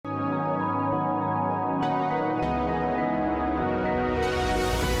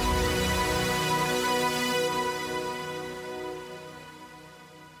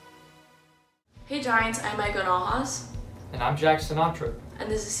Giants, I'm Mike Onajas. And I'm Jack Sinatra.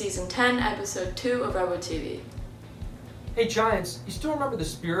 And this is Season 10, Episode 2 of Redwood TV. Hey Giants, you still remember the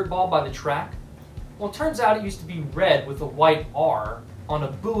spirit ball by the track? Well, it turns out it used to be red with a white R on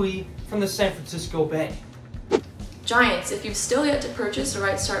a buoy from the San Francisco Bay. Giants, if you've still yet to purchase the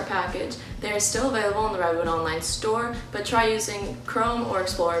Right Start package, they are still available in the Redwood online store, but try using Chrome or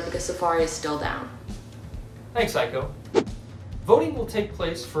Explorer because Safari is still down. Thanks, Aiko. Voting will take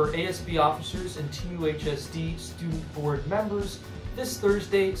place for ASB officers and TUHSD student board members this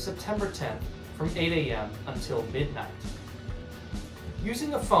Thursday, September 10th from 8 a.m. until midnight.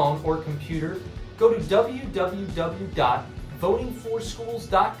 Using a phone or computer, go to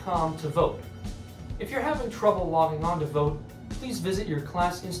www.votingforschools.com to vote. If you're having trouble logging on to vote, please visit your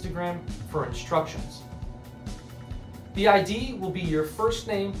class Instagram for instructions. The ID will be your first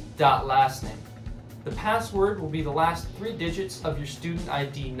name dot last name. The password will be the last 3 digits of your student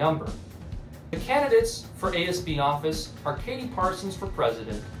ID number. The candidates for ASB office are Katie Parsons for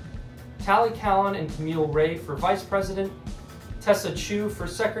president, Tally Callan and Camille Ray for vice president, Tessa Chu for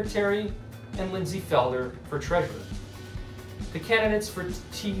secretary, and Lindsay Felder for treasurer. The candidates for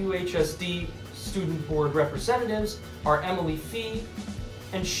TUHSD student board representatives are Emily Fee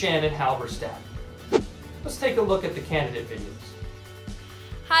and Shannon Halberstadt. Let's take a look at the candidate videos.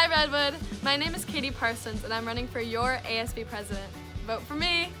 Hi Redwood, my name is Katie Parsons and I'm running for your ASB president. Vote for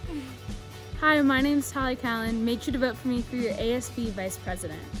me! Hi, my name is Tally Callan. Make sure to vote for me for your ASB vice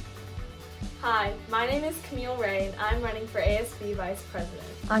president. Hi, my name is Camille Ray and I'm running for ASB vice president.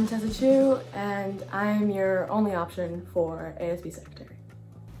 I'm Tessa Chu and I'm your only option for ASB secretary.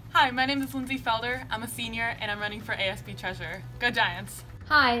 Hi, my name is Lindsay Felder. I'm a senior and I'm running for ASB treasurer. Go Giants!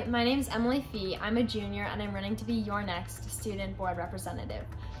 Hi, my name is Emily Fee. I'm a junior and I'm running to be your next student board representative.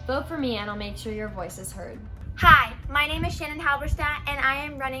 Vote for me and I'll make sure your voice is heard. Hi, my name is Shannon Halberstadt and I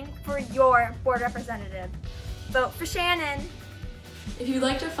am running for your board representative. Vote for Shannon! If you'd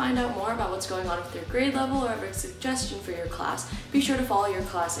like to find out more about what's going on with your grade level or have a suggestion for your class, be sure to follow your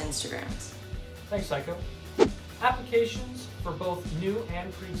class Instagrams. Thanks, Aiko. Applications for both new and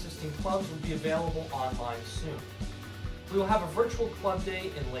pre-existing clubs will be available online soon. We will have a virtual club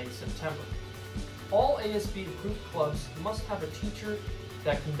day in late September. All ASB approved clubs must have a teacher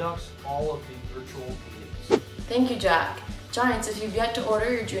that conducts all of the virtual meetings. Thank you, Jack. Giants, if you've yet to order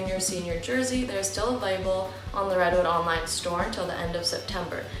your junior-senior jersey, they're still available on the Redwood online store until the end of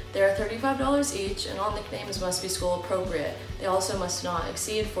September. They are $35 each, and all nicknames must be school appropriate. They also must not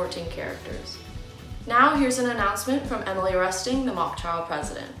exceed 14 characters. Now, here's an announcement from Emily Rusting, the mock trial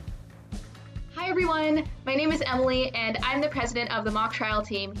president. Hi everyone, my name is Emily and I'm the president of the mock trial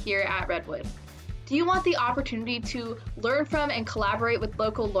team here at Redwood. Do you want the opportunity to learn from and collaborate with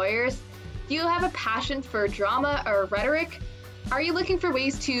local lawyers? Do you have a passion for drama or rhetoric? Are you looking for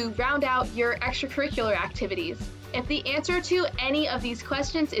ways to round out your extracurricular activities? If the answer to any of these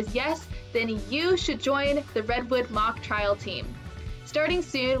questions is yes, then you should join the Redwood mock trial team. Starting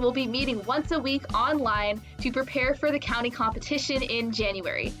soon, we'll be meeting once a week online to prepare for the county competition in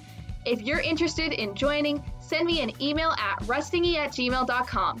January. If you're interested in joining, send me an email at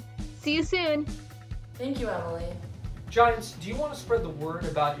rustingy@gmail.com. See you soon! Thank you, Emily. Giants, do you want to spread the word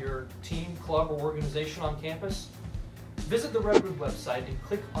about your team, club, or organization on campus? Visit the Redwood website and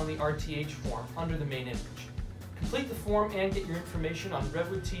click on the RTH form under the main image. Complete the form and get your information on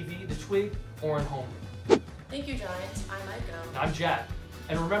Redwood TV, The Twig, or in Homeroom. Thank you, Giants. I'm Aiko. And I'm Jack.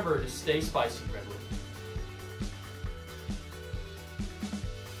 And remember to stay spicy, Redwood.